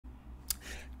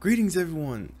Greetings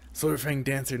everyone, Solarfang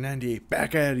Dancer 98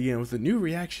 back at it again with a new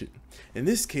reaction. In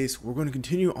this case, we're going to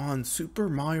continue on Super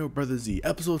Mario Bros. Z,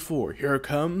 Episode 4, Here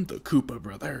Come the Koopa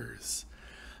Brothers.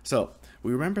 So,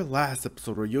 we remember last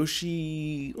episode where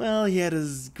Yoshi, well, he had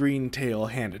his green tail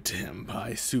handed to him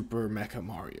by Super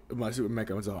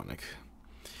Mecha Sonic.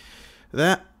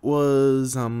 That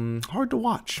was, hard to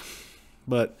watch,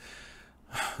 but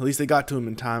at least they got to him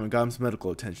in time and got him some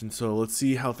medical attention. So let's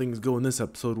see how things go in this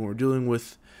episode when we're dealing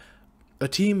with a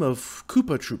team of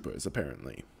Koopa Troopers,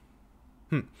 apparently.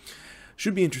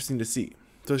 Should be interesting to see,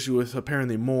 especially with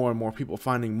apparently more and more people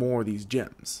finding more of these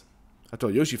gems. I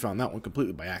thought Yoshi found that one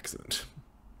completely by accident.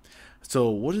 So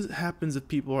what happens if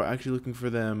people are actually looking for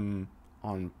them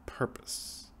on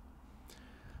purpose?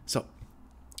 So,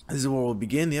 this is where we'll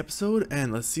begin the episode,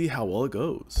 and let's see how well it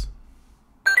goes.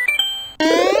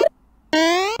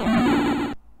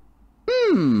 I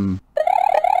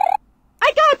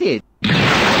got it!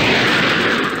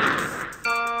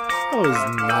 I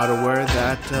was not aware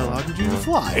that allowed you to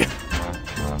fly.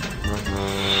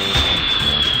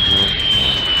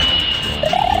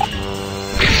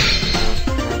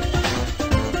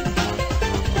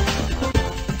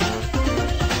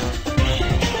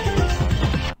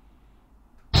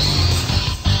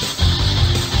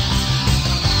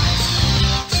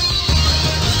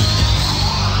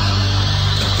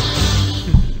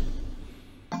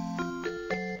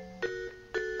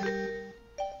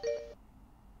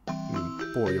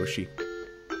 Poor Yoshi.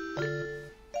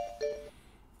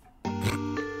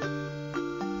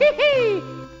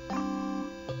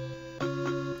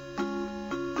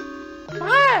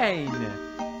 Fine!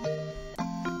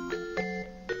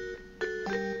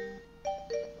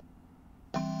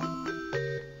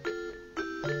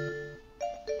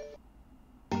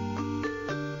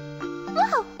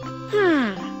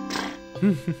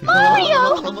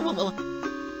 Mario!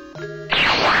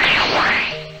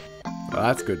 Well,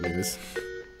 that's good news.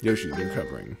 Yoshi's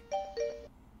recovering.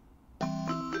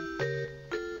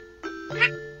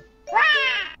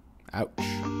 Ouch.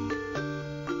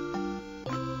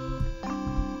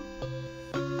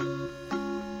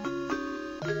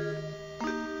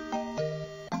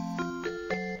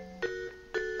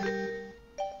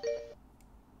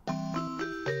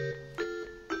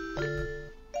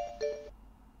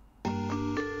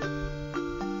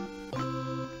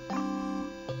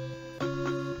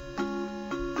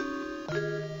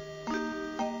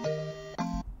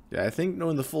 Yeah, I think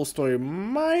knowing the full story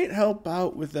might help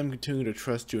out with them continuing to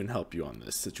trust you and help you on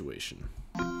this situation.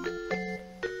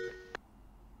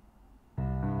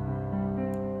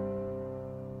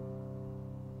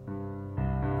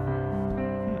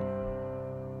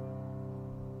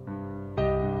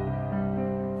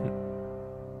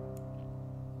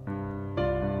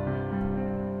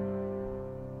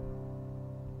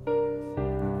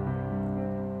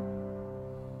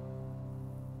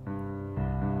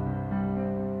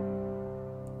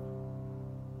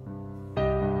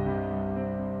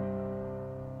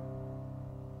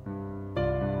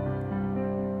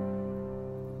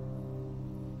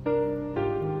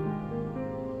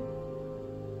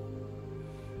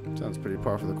 Sounds pretty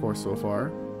par for the course so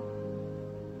far.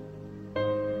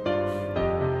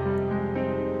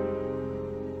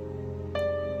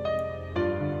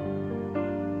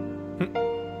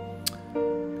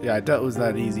 Yeah, I doubt it was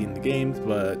that easy in the games,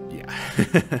 but yeah.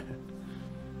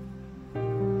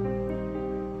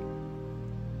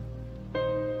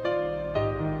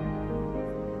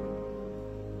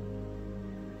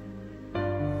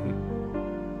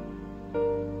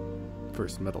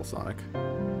 First Metal Sonic.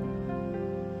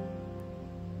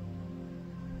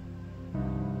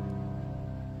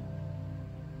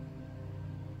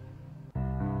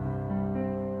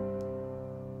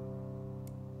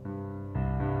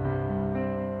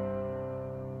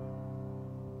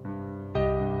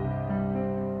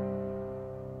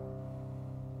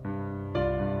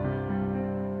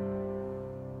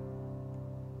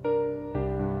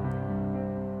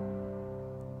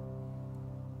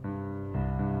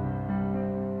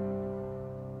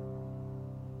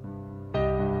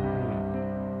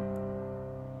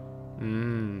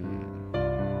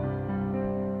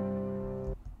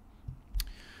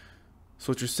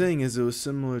 So what you're saying is it was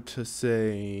similar to,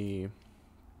 say,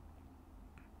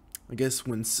 I guess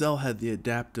when Cell had the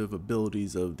adaptive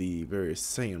abilities of the various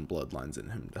Saiyan bloodlines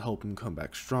in him to help him come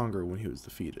back stronger when he was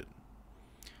defeated.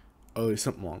 Oh,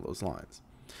 something along those lines.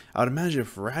 I would imagine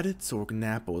if Raditz or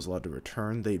Nappa was allowed to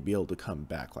return, they'd be able to come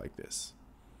back like this.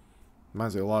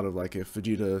 Reminds me a lot of like if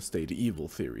Vegeta stayed evil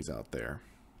theories out there.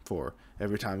 For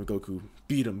every time Goku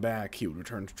beat him back, he would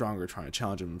return stronger, trying to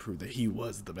challenge him and prove that he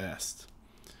was the best.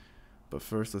 But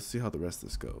first, let's see how the rest of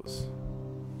this goes.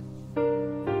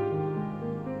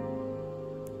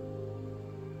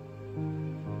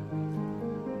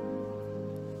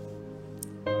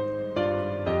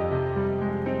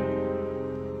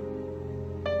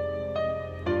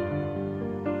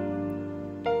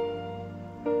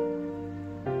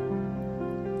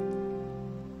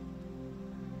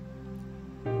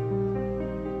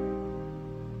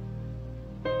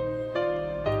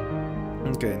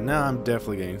 Okay, now I'm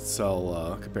definitely getting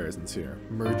cell comparisons here.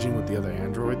 Merging with the other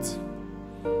androids.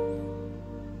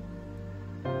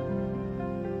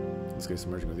 In this case,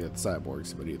 merging with the other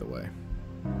cyborgs, but either way.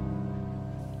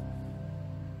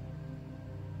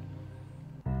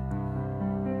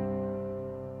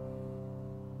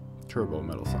 Turbo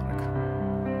Metal Sonic.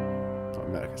 Oh,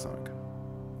 Mecha Sonic.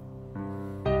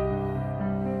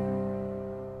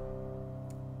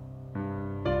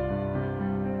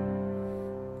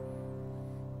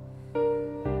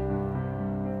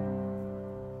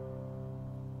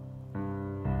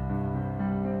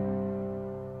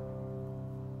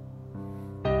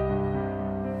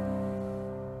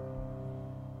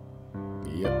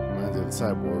 Yep, reminds me of the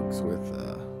cyborgs with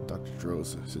Dr.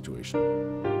 Dro's situation.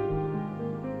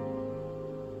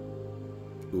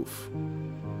 Oof.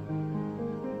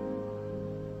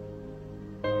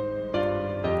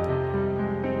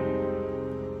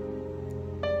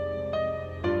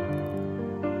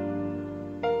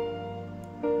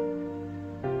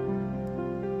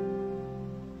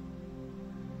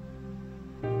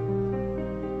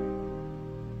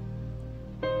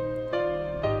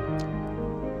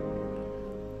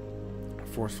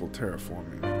 Forceful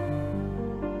terraforming.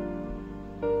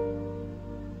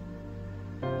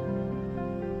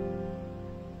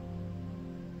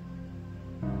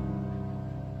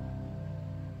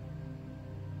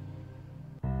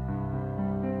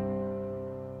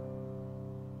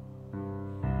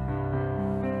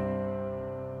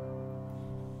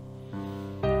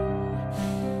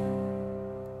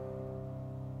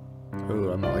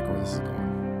 Ooh, I'm not liking where this is going.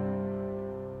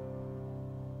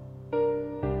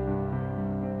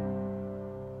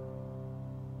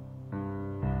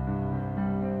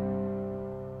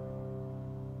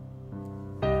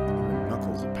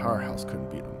 Knuckles, a powerhouse, couldn't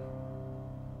beat him.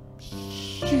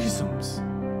 Jesus.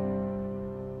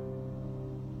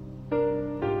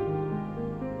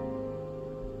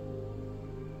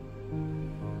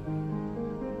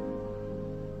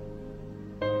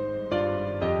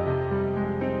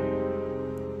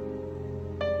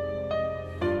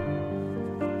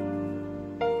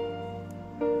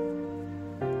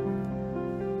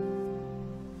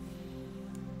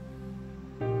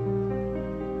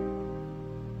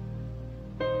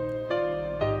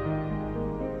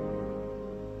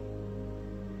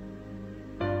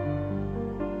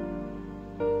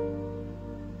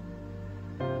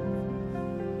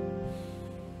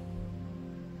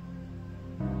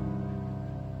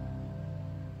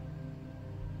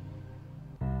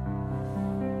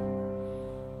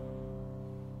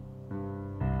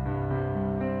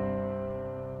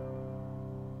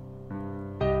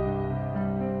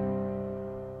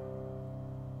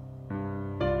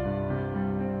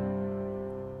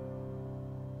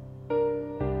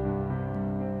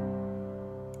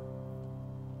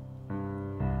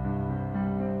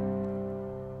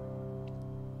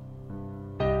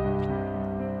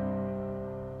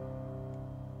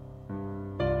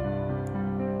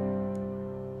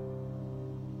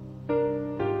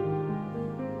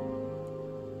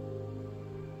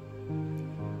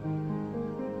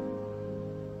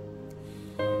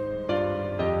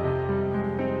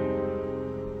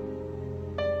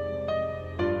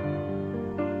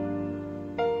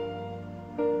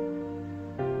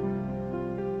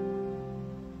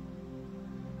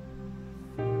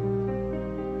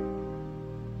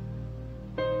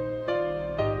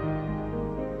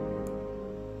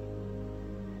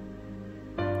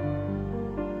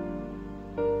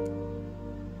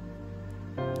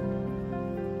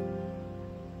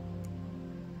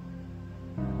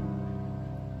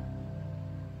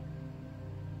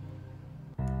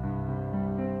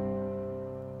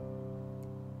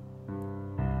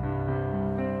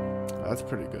 That's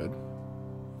pretty good.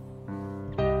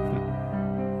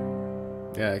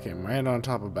 Yeah, I came right on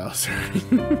top of Bowser.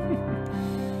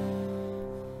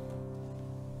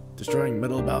 Destroying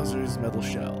Metal Bowser's metal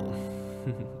shell.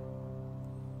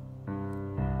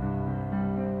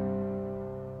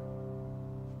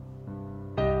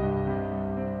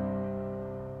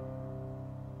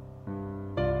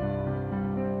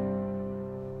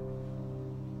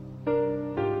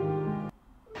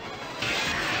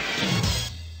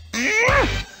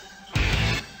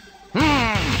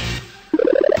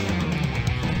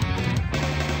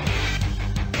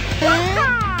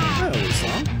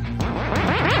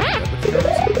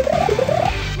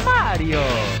 Mario!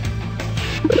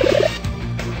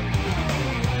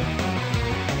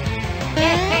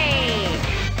 Hey!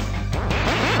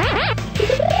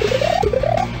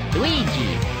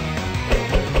 Luigi!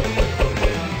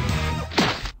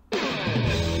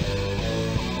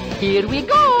 Here we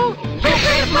go!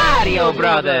 Super Mario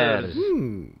Brothers!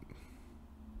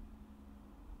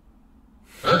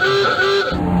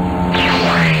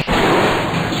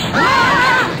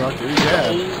 Doctor, he's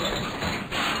dead.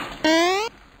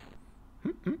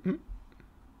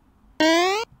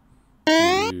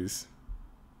 Jeez.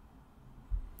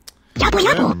 Yeah.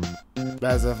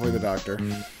 That's definitely the doctor.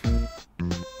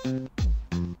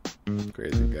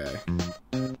 Crazy guy.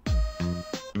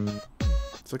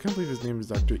 So I can't believe his name is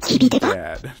Dr.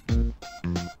 Gad.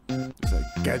 It's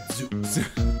like Gadzooks.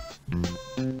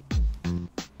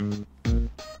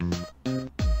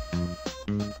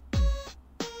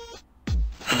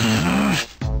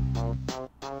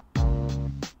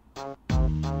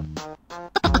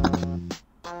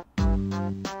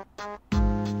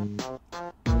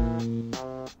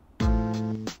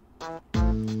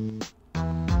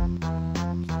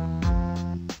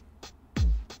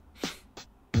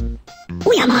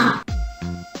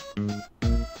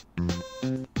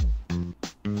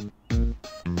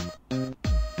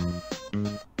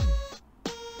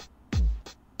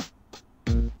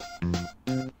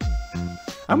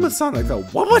 I'm gonna sound like that.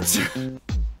 What?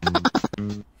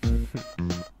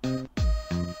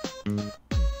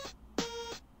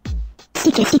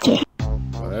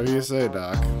 Whatever you say,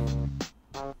 Doc.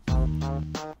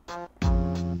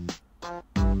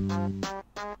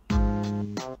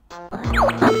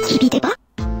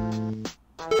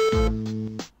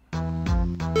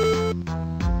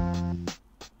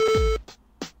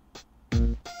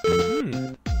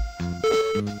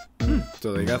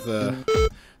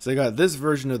 So they got this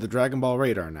version of the Dragon Ball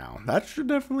radar now. That should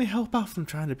definitely help out from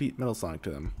trying to beat Metal Sonic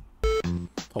to them.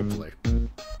 Hopefully.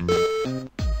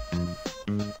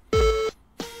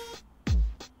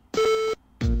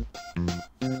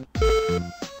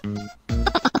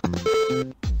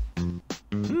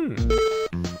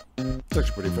 It's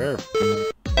actually pretty fair.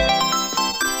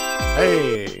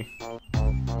 Hey!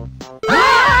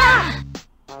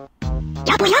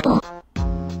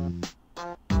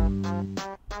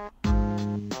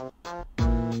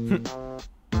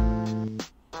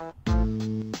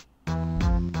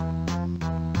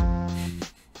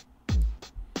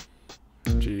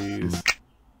 Jeez.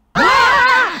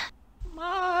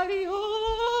 Mario!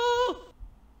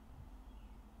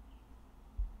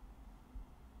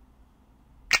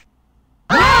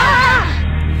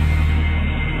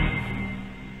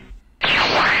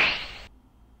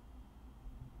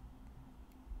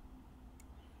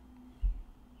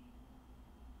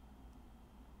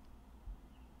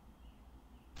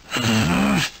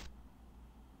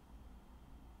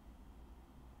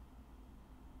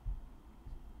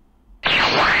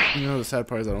 You know, the sad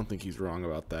part is I don't think he's wrong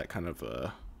about that kind of,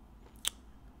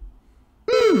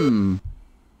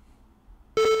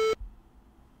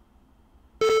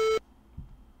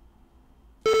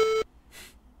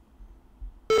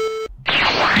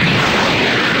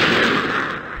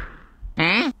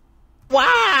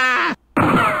 Wah!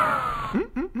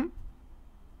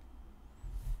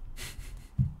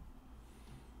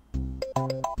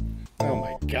 Oh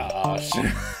my gosh.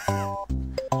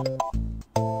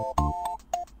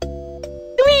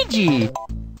 Luigi!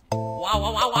 Wow,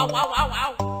 wow, wow, wow, wow, wow,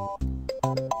 wow!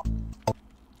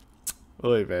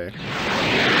 Oy vey.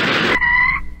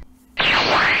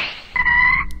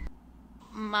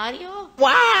 Mario?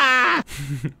 Wah!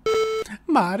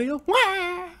 Mario.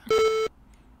 Wah!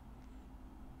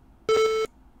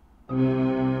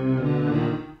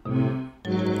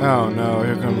 Oh no,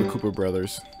 here come the Koopa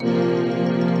Brothers.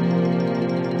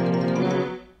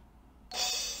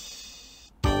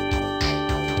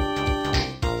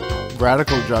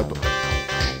 Radical job.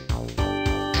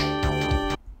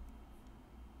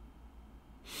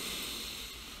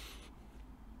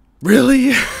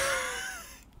 Really?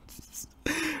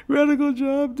 Radical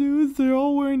job, dudes. They're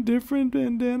all wearing different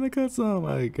bandana cuts. Oh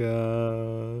my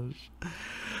gosh.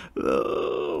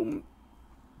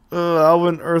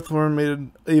 Alvin Earthworm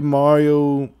made a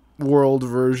Mario World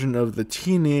version of the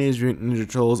Teenage Mutant Ninja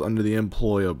Turtles under the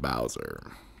employ of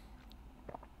Bowser.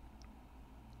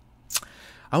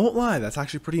 I won't lie, that's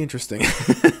actually pretty interesting.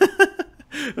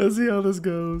 Let's see how this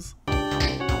goes.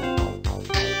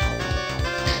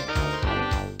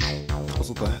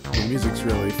 Also, the music's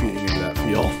really feeding into that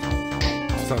feel.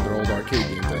 It's not their old arcade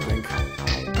games, I think.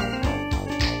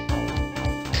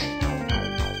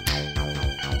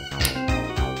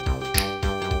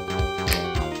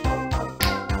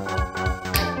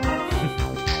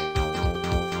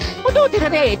 ことをてら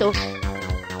ねえと。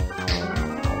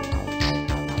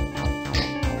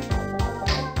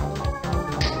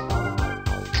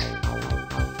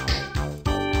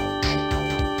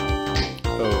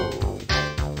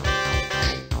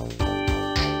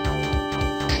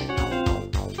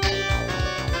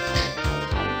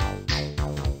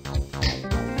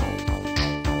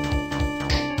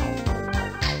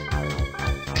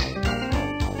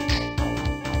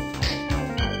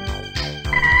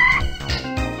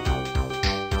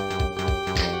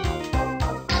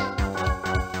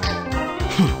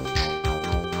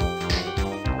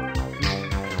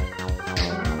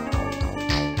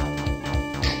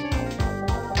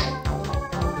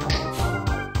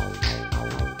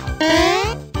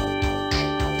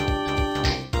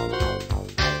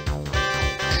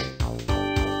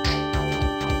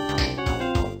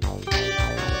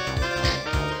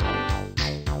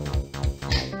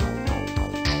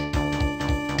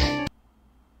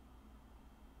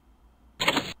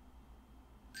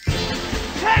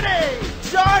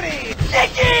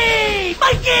Nicky!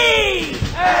 Mikey!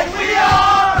 And we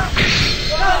are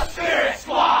the Spirit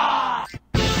Squad!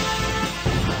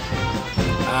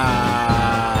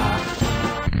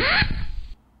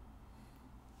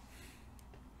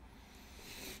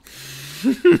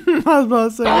 I was about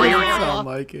to say, it doesn't sound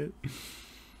like it.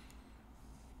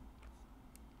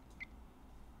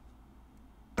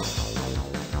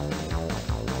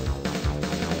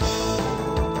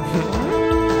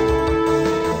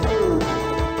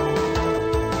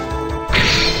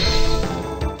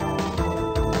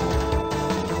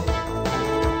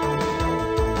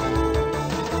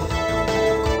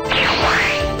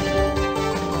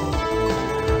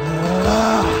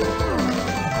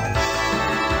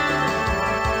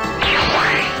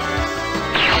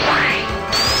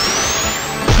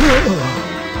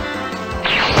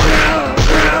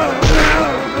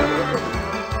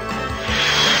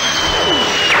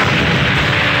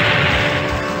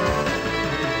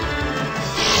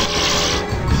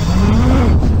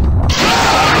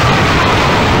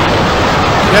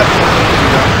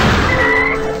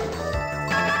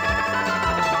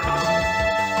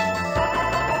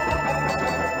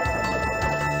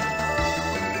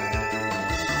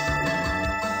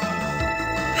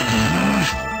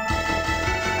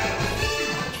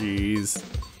 Jeez.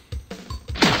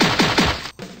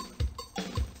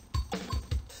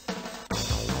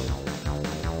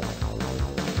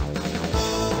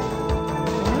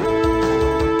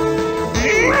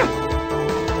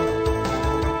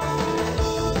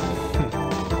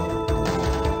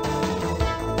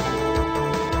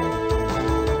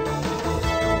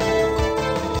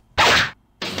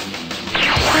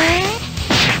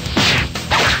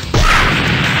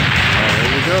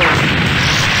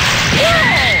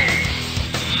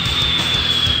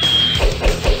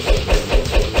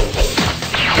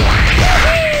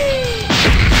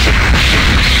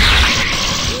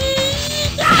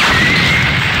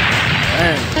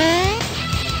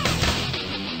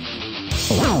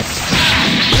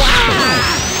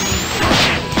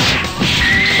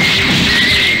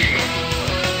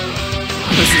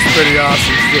 Pretty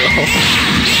awesome still.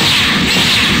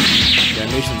 The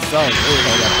animation sounds really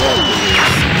held up well for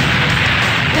years.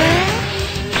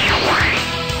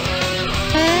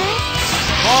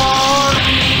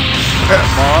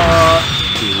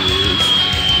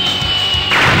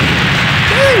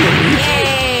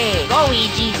 Yay! Go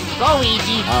easy, go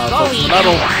easy, go easy,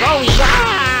 go easy.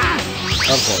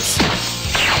 Of course.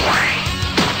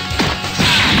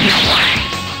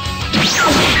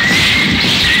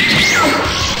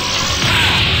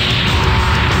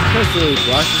 Especially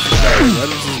black versus red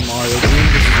versus Mario, green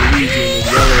versus Luigi, and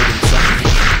yellow and something.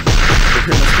 They're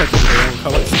pretty much catching their own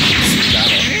colors in this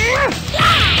battle.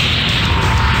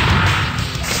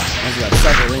 And you got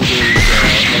Cyber Rangers,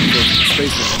 one versus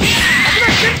Space Rangers.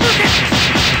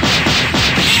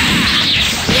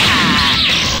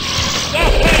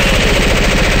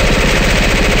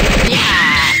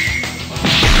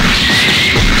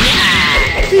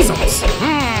 Jesus!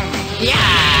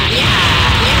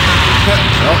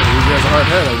 Well, Luigi has a hard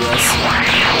head, I guess.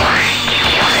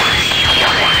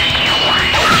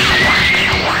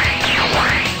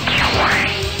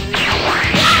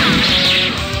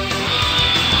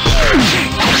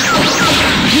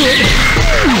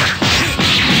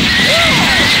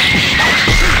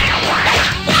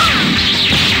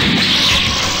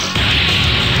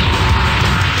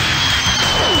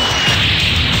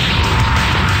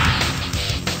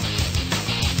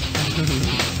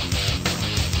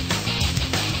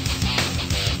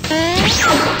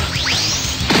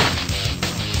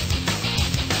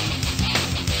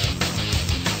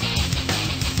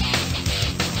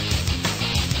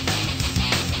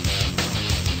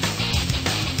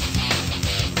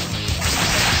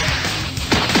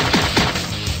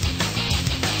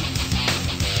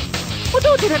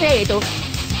 tornado.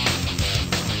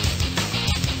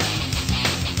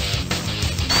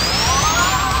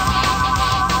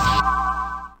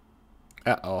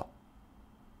 Uh-oh.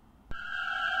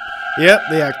 Yep,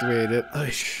 they activated it.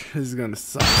 This is gonna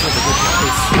suck.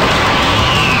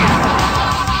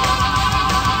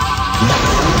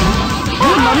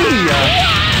 Mamma mia!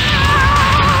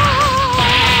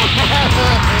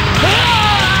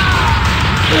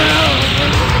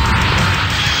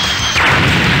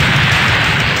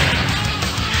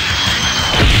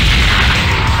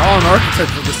 Oh, an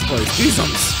architect for this place.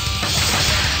 Jesus.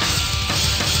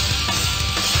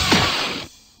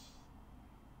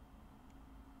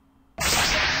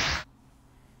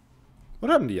 What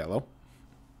happened to Yellow?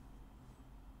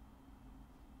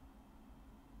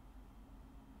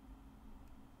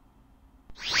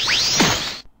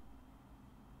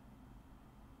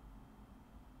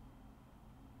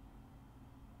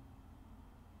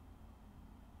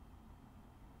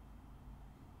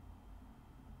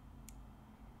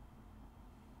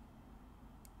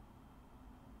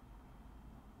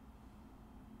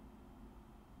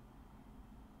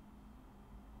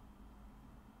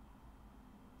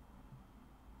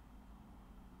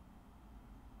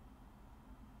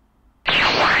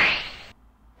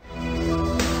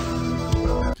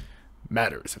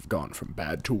 Matters have gone from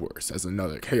bad to worse as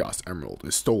another Chaos Emerald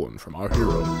is stolen from our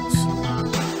heroes.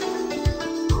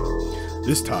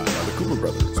 This time by the Koopa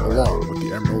Brothers, along with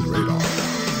the Emerald Radar.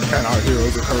 Can our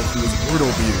heroes recover from this brutal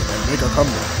beating and make a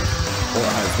comeback? Or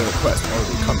has their quest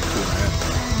already come to an end?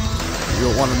 You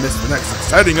don't want to miss the next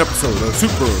exciting episode of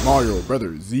Super Mario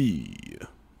Bros. Z.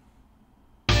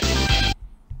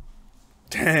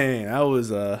 Dang, that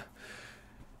was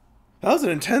an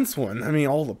intense one. I mean,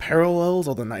 all the parallels,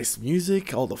 all the nice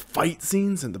music, all the fight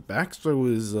scenes, and the backstory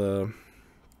was,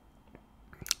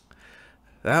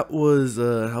 that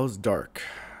was dark.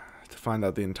 To find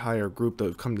out the entire group that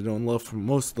we've come to know and love from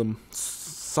most of them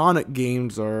Sonic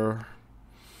games are,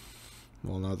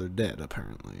 well, now they're dead,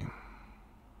 apparently.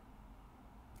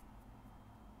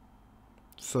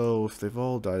 So, if they've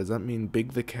all died, does that mean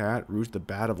Big the Cat, Rouge the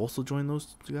Bat have also joined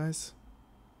those two guys?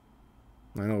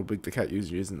 I know Big the Cat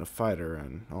usually isn't a fighter,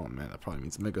 and oh man, that probably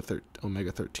means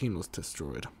Omega 13 was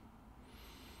destroyed.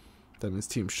 That means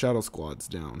Team Shadow Squad's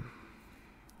down.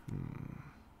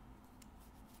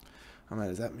 Oh man,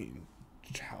 does that mean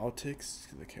Chaotix,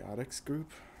 the Chaotix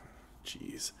group?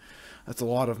 Jeez, that's a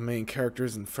lot of main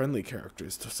characters and friendly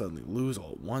characters to suddenly lose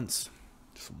all at once.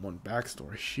 Just one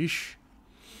backstory. Sheesh.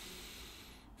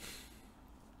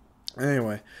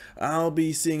 Anyway, I'll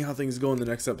be seeing how things go in the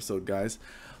next episode, guys.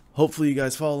 Hopefully you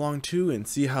guys follow along too and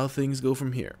see how things go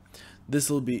from here. This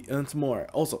will be once more.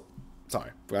 Also,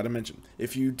 sorry, forgot to mention,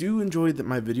 if you do enjoy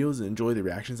my videos and enjoy the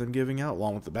reactions I'm giving out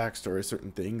along with the backstory,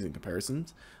 certain things and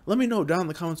comparisons, let me know down in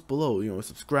the comments below. You know,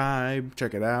 subscribe,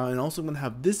 check it out, and also I'm going to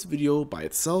have this video by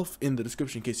itself in the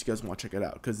description in case you guys want to check it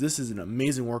out, because this is an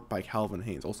amazing work by Calvin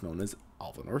Haynes, also known as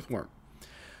Alvin Earthworm.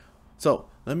 So,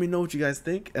 let me know what you guys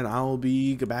think, and I'll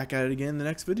be back at it again in the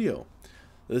next video.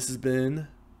 This has been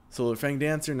Solar Fang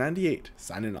Dancer 98,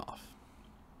 signing off.